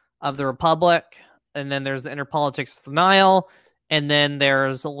of the Republic, and then there's the inner politics of the Nihil, and then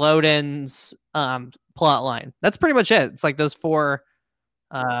there's Loden's plot line. That's pretty much it. It's like those 4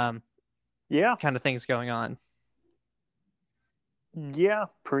 kind of things going on. Yeah,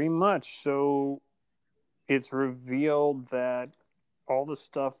 pretty much. So it's revealed that all the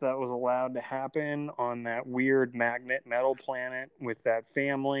stuff that was allowed to happen on that weird magnet metal planet with that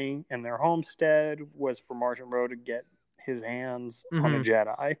family and their homestead was for Martian Row to get his hands on a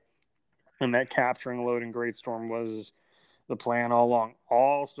Jedi. And that capturing Loden Greatstorm was the plan all along.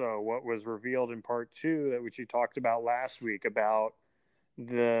 Also, what was revealed in part 2 that which you talked about last week about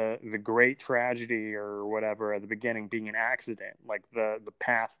the great tragedy or whatever at the beginning being an accident, like the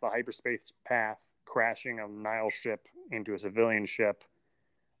hyperspace path crashing a Nihil ship into a civilian ship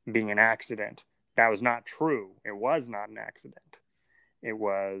being an accident. That was not true. It was not an accident. It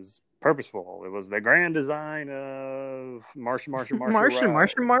was purposeful. It was the grand design of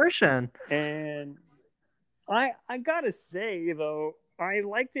Martian. And I gotta say though, I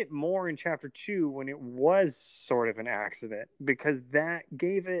liked it more in chapter 2 when it was sort of an accident, because that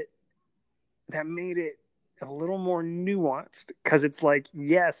made it a little more nuanced, because it's like,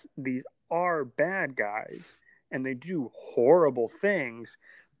 yes, these are bad guys and they do horrible things,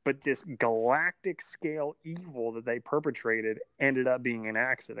 but this galactic scale evil that they perpetrated ended up being an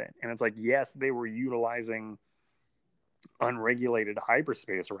accident. And it's like, yes, they were utilizing unregulated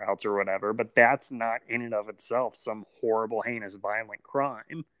hyperspace routes or whatever, but that's not in and of itself some horrible, heinous, violent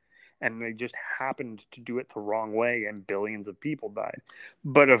crime. And they just happened to do it the wrong way, and billions of people died.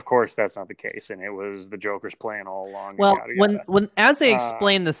 But of course, that's not the case, and it was the Joker's plan all along. Well, when as they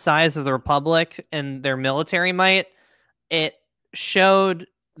explained the size of the Republic and their military might, it showed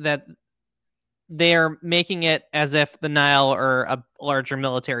that they're making it as if the Nihil are a larger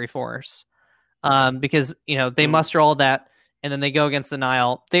military force, because they muster all that, and then they go against the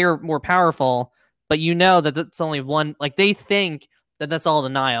Nihil. They are more powerful, but that that's only one. Like they think that that's all the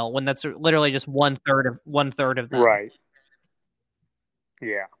Nihil, when that's literally just one third of them. Right.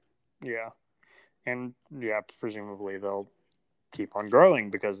 Yeah. And presumably they'll keep on growing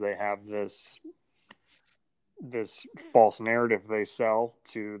because they have this false narrative they sell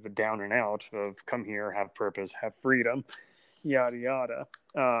to the down and out of come here, have purpose, have freedom, yada yada.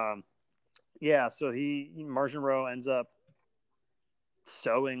 So Martian Row ends up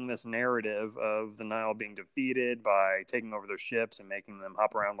sowing this narrative of the Nihil being defeated by taking over their ships and making them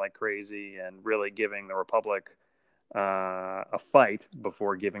hop around like crazy, and really giving the Republic a fight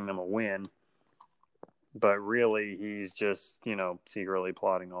before giving them a win. but really he's just, secretly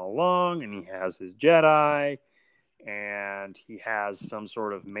plotting all along, and he has his Jedi, and he has some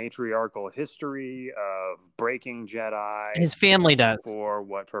sort of matriarchal history of breaking Jedi. His family does. For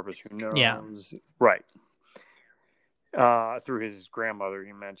what purpose? Who knows? Yeah. Right. Through his grandmother,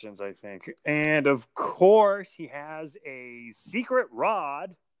 he mentions, I think. And of course, he has a secret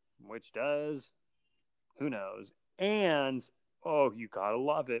rod, which does, who knows? And, oh, you gotta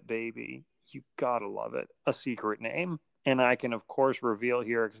love it, baby. You gotta love it. A secret name. And I can, of course, reveal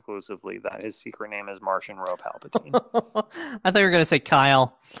here exclusively that his secret name is Martian Rowe Palpatine. I thought you were going to say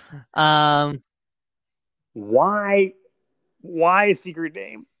Kyle. Why a secret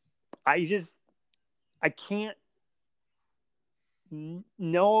name? I can't.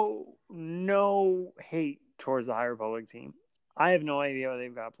 No hate towards the High Republic team. I have no idea what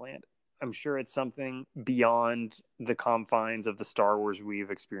they've got planned. I'm sure it's something beyond the confines of the Star Wars we've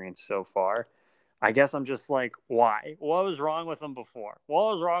experienced so far. I guess I'm just like, why? What was wrong with them before?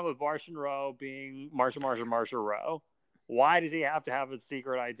 What was wrong with Martian Rowe being Martian Rowe? Why does he have to have a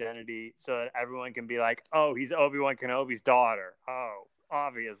secret identity so that everyone can be like, oh, he's Obi-Wan Kenobi's daughter? Oh,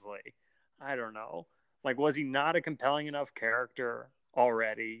 obviously. I don't know. Like, was he not a compelling enough character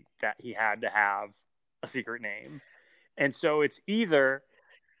already that he had to have a secret name? And so it's either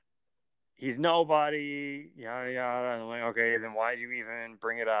he's nobody, yada yada. I'm like, okay, then why did you even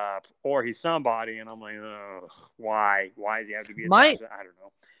bring it up? Or he's somebody, and I'm like, why? Why does he have to be attached? I don't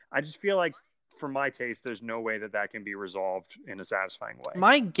know. I just feel like, for my taste, there's no way that can be resolved in a satisfying way.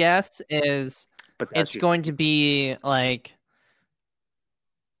 My guess is it's going to be like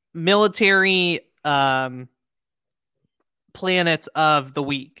military planets of the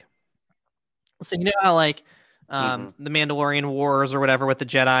week. So you know how like the Mandalorian Wars or whatever with the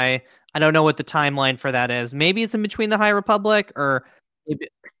Jedi. I don't know what the timeline for that is. Maybe it's in between the High Republic, or maybe...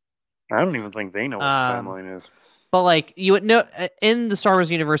 I don't even think they know what the timeline is. But like you would know in the Star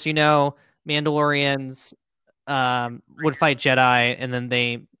Wars universe, Mandalorians would fight Jedi and then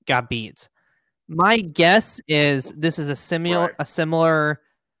they got beat. My guess is this is a similar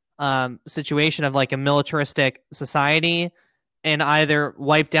situation of like a militaristic society, and either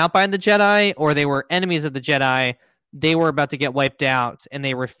wiped out by the Jedi or they were enemies of the Jedi. They were about to get wiped out and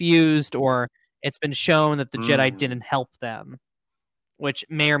they refused, or it's been shown that the Jedi didn't help them, which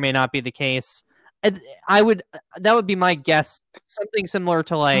may or may not be the case. That would be my guess. Something similar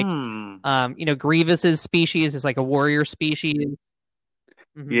to like, Grievous's species is like a warrior species.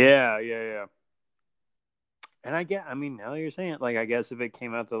 Mm-hmm. Yeah. And now you're saying it, like, I guess if it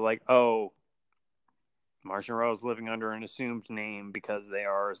came out that like, oh, Martian Rowe is living under an assumed name because they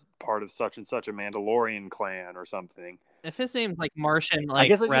are part of such and such a Mandalorian clan or something. If his name's like Martian,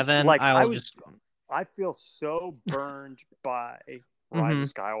 like Revan, I feel so burned by Rise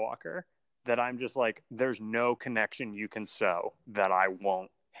of Skywalker that I'm just like, there's no connection you can sew that I won't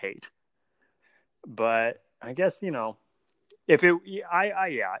hate. But I guess, if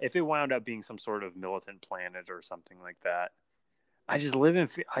it wound up being some sort of militant planet or something like that, I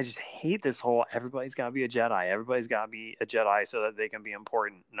just hate this whole everybody's got to be a Jedi. Everybody's got to be a Jedi so that they can be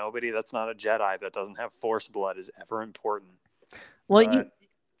important. Nobody that's not a Jedi that doesn't have Force blood is ever important. Well,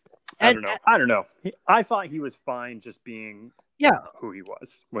 I don't know. I thought he was fine just being who he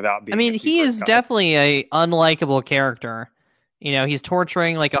was without being. He is definitely a unlikable character. He's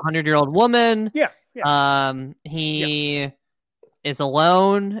torturing like 100-year-old woman. Yeah. He is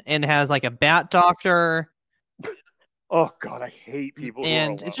alone and has like a bat doctor. Oh God, I hate people.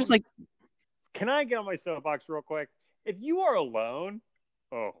 And it's just like, can I get on my soapbox real quick? If you are alone,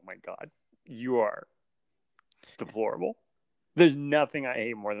 oh my God, you are deplorable. There's nothing I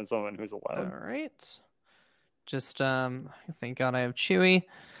hate more than someone who's alone. All right. Just thank God I have Chewie.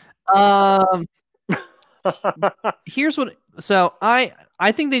 Here's what. So I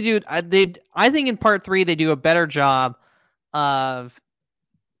think they do. I think in part 3 they do a better job of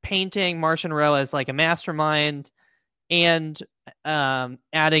painting Martian Rowe as like a mastermind and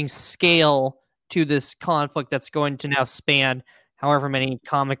adding scale to this conflict that's going to now span however many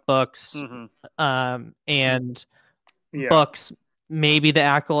comic books and books. Maybe the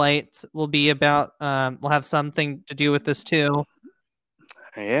Acolyte will be about will have something to do with this too.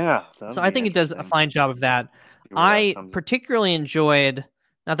 Yeah. So I think it does a fine job of that. I particularly enjoyed,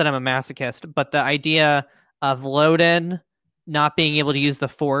 not that I'm a masochist, but the idea of Loden not being able to use the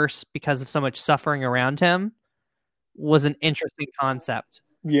Force because of so much suffering around him was an interesting concept.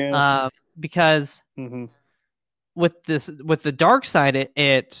 Yeah. Because with the dark side,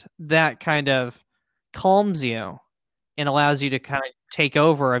 it that kind of calms you and allows you to kind of take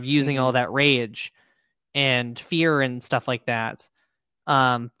over of using all that rage and fear and stuff like that.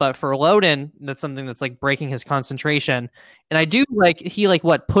 But for Loden, that's something that's like breaking his concentration. And I do like he like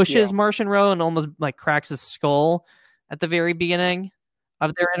what pushes Martian Rowe and almost like cracks his skull at the very beginning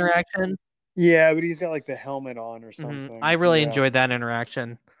of their interaction. Yeah, but he's got like the helmet on or something. I really enjoyed that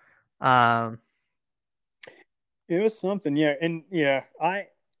interaction. It was something, yeah, and yeah,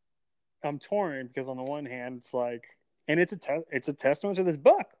 I'm torn because on the one hand, it's like, and it's a testament to this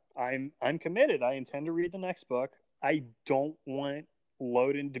book. I'm committed. I intend to read the next book. I don't want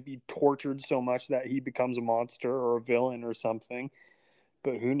Loden to be tortured so much that he becomes a monster or a villain or something,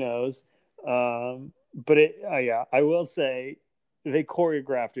 but who knows? But yeah, I will say they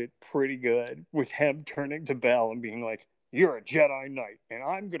choreographed it pretty good with him turning to Bell and being like, "You're a Jedi Knight, and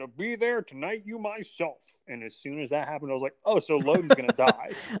I'm gonna be there to knight you myself." And as soon as that happened, I was like, "Oh, so Loden's gonna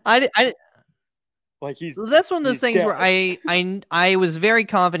die." Like that's one of those things dead. where I was very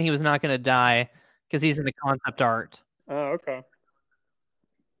confident he was not going to die because he's in the concept art. Oh, okay.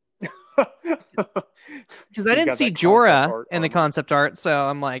 Because I didn't see Jorah in the concept art, so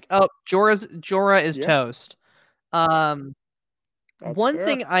I'm like, oh, Jorah is toast. One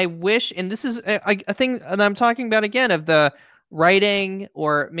thing I wish, and this is a thing that I'm talking about again of the writing,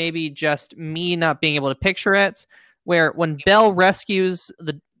 or maybe just me not being able to picture it, where when Bell rescues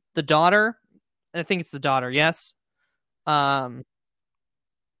the daughter, I think it's the daughter, yes. Rescues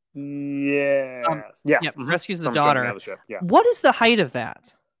the daughter. Yeah. What is the height of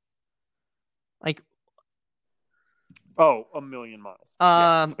that? Like, oh, 1,000,000 miles.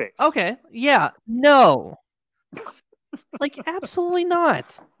 Space. Okay, yeah, no, like absolutely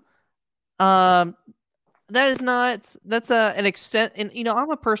not. That is not. That's an extent, and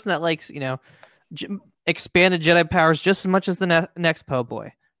I'm a person that likes expanded Jedi powers just as much as the next Po'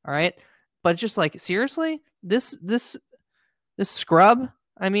 Boy. All right, but just like seriously, this scrub.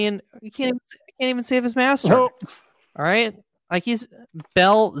 I mean, he can't even save his master. Nope. All right, like he's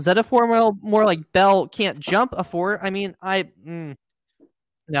Bell Zeta form more like Bell can't jump a four. I mean, I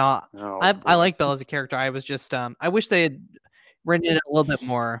like Bell as a character. I was just I wish they had written it a little bit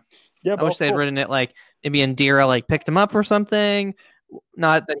more. Yeah, I wish they had written it like maybe Indira like picked him up or something.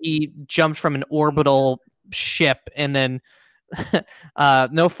 Not that he jumped from an orbital ship and then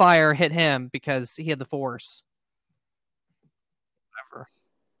no fire hit him because he had the Force. Whatever.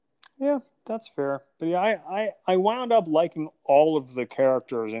 Yeah, that's fair. But yeah, I wound up liking all of the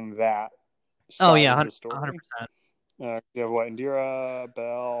characters in that. Oh yeah, 100%. You have what? Indira,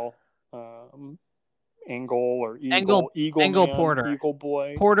 Bell, Angle or Eagle, Angle Man, Porter, Eagle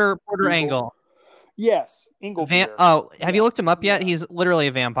Boy, Porter Angle. Yes, Ingle. Have you looked him up yet? He's literally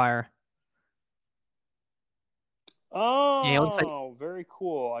a vampire. Oh, yeah, he looks like, very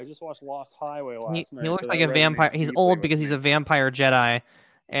cool. I just watched Lost Highway last night. He looks like a vampire. He's old because he's a vampire Jedi,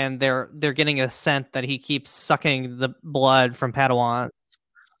 and they're getting a scent that he keeps sucking the blood from Padawans.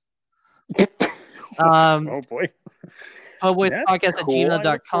 Oh boy.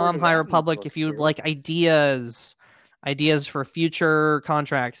 Podcast@gmail.com. High Republic. If you would like ideas for future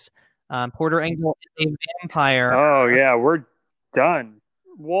contracts. Porter Engle is a vampire. Oh yeah, we're done.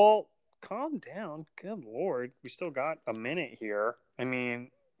 Well, calm down. Good Lord, we still got a minute here. I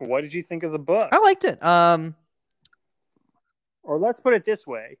mean, what did you think of the book? I liked it. Or let's put it this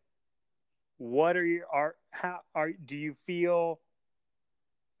way: what do you feel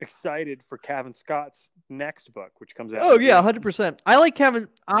excited for Cavan Scott's next book, which comes out? Oh yeah, 100%. I like Cavan.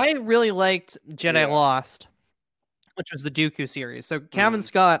 I really liked Jedi Lost, which was the Dooku series. So Cavan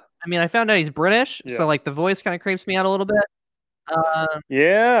Scott. I mean, I found out he's British, so like the voice kind of creeps me out a little bit. But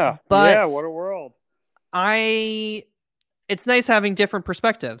what a world. It's nice having different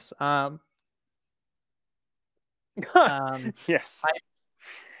perspectives. Yes.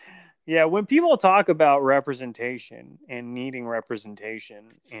 When people talk about representation and needing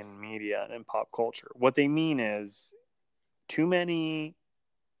representation in media and pop culture, what they mean is too many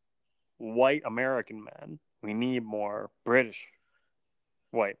white American men. We need more British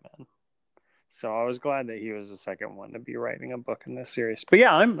white men. So I was glad that he was the second one to be writing a book in this series. But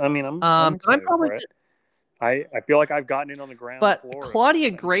yeah, I'm excited for it. I feel like I've gotten in on the ground floor. But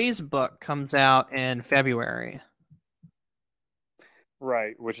Claudia Gray's book comes out in February.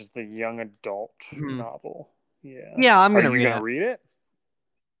 Right, which is the young adult novel. Yeah. Yeah, I'm going to read it. Are you going to read it?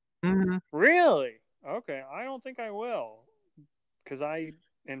 Mm-hmm. Really? Okay, I don't think I will. Because I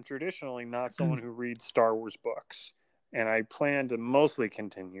am traditionally not someone who reads Star Wars books. And I plan to mostly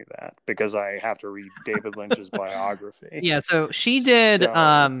continue that because I have to read David Lynch's biography. Yeah, so she did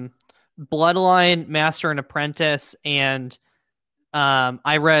Bloodline, Master and Apprentice, and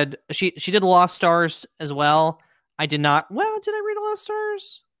I read she did Lost Stars as well. I did not. Well, did I read Lost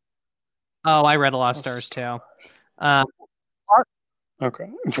Stars? Oh, I read Lost Stars too. Okay.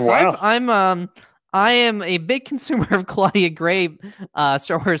 So Wow. I am a big consumer of Claudia Gray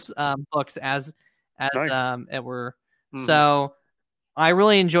Star Wars books as Nice. it were. Mm-hmm. So I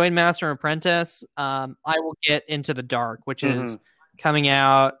really enjoyed Master and Apprentice. I will get Into the Dark, which Mm-hmm. is coming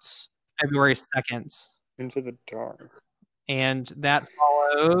out February 2nd. Into the Dark. And that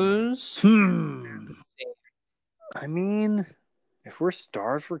follows. Let's see. I mean, if we're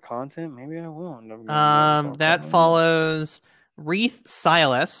starved for content, maybe I will end up getting into the Dark. That follows Wreath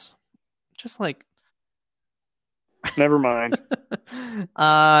Silas. Just like Never mind.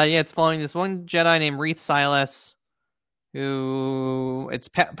 yeah, it's following this one Jedi named Wreath Silas, who it's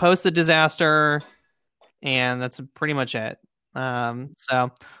post the disaster, and that's pretty much it.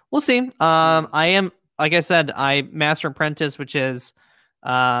 So we'll see. I am, like I said, I Master Apprentice, which is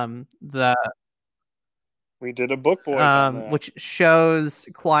the We did a book boys on that. which shows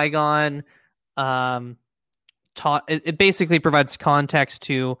Qui-Gon taught it basically provides context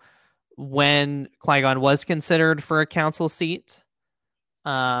to when Qui-Gon was considered for a council seat.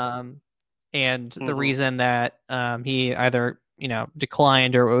 And the reason that he either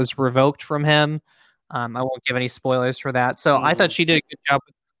declined or was revoked from him. I won't give any spoilers for that. So I thought she did a good job.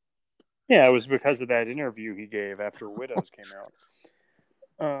 Yeah, it was because of that interview he gave after Widows came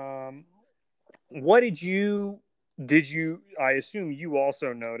out. What did you? I assume you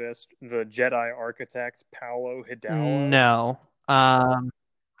also noticed the Jedi architect Paolo Hidalgo? No,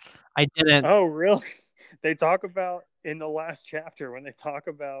 I didn't. Oh, really? They talk about in the last chapter when they talk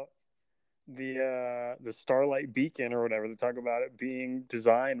about the Starlight Beacon or whatever. They talk about it being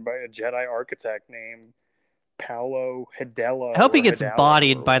designed by a Jedi architect named Paolo Hidalgo. I hope he gets Hidalgo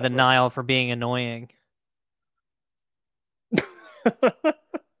bodied by the Nile for being annoying.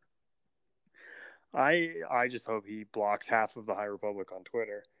 I just hope he blocks half of the High Republic on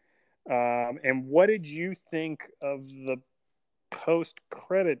Twitter. And what did you think of the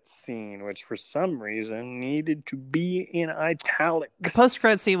post-credit scene, which for some reason needed to be in italics? The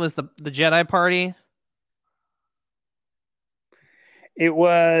post-credit scene was the Jedi party. It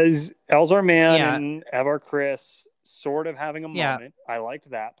was Elzar Mann and Avar Kriss sort of having a moment. I liked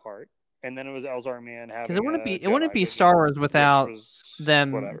that part. And then it was Elzar Mann having because it wouldn't be Star Wars without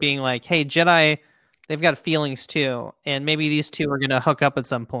them being like, hey, Jedi, they've got feelings too, and maybe these two are gonna hook up at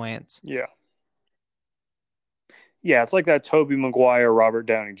some point. Yeah, it's like that Tobey Maguire, Robert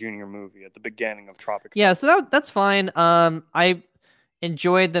Downey Jr. movie at the beginning of Tropic. Yeah, so that's fine. I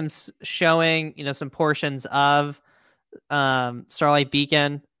enjoyed them showing some portions of Starlight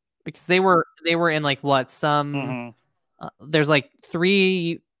Beacon because they were in like what some there's like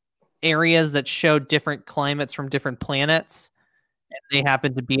 3 areas that showed different climates from different planets, and they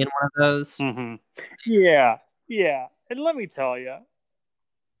happened to be in one of those. Yeah, and let me tell you,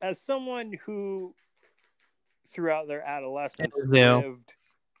 as someone who throughout their adolescence lived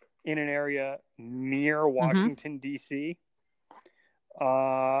in an area near Washington D.C.,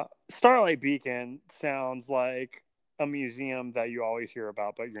 Starlight Beacon sounds like a museum that you always hear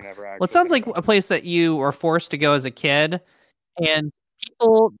about, but you're never actually. Well, it sounds like a place that you were forced to go as a kid, and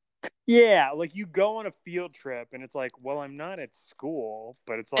people. Yeah, like you go on a field trip, and it's like, well, I'm not at school,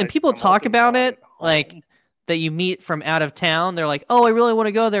 but it's like, and people talk about it like that you meet from out of town. They're like, "Oh, I really want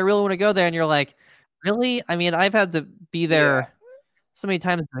to go there. I really want to go there," and you're like, "Really? I mean, I've had to be there so many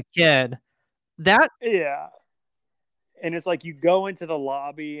times as a kid." And it's like you go into the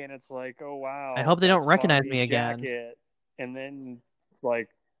lobby and it's like, oh wow, I hope they don't recognize me again. Jacket. And then it's like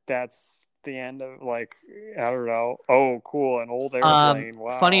that's the end of like I don't know. Oh, cool, an old airplane.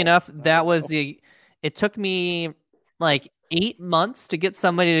 Wow. Funny enough, that was it took me like 8 months to get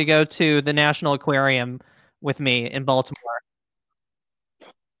somebody to go to the National Aquarium with me in Baltimore.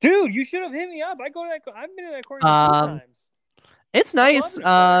 Dude, you should have hit me up. I've been to that aquarium 2 times. It's nice.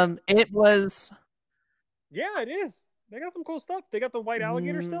 It was. Yeah, it is. They got some cool stuff. They got the white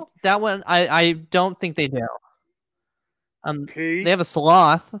alligator still. That one, I don't think they do. They have a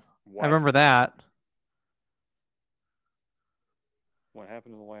sloth. What? I remember that. What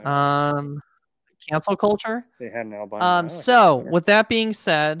happened to the white alligator? Cancel culture. They had an albino. So with that being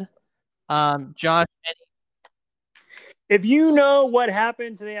said, Josh, if you know what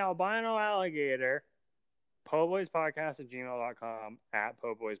happened to the albino alligator, poboyspodcast@gmail.com,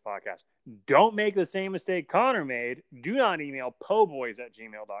 @poboyspodcast. Don't make the same mistake Connor made. Do not email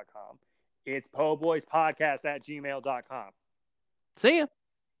poboys@gmail.com. It's poboyspodcast@gmail.com. See ya.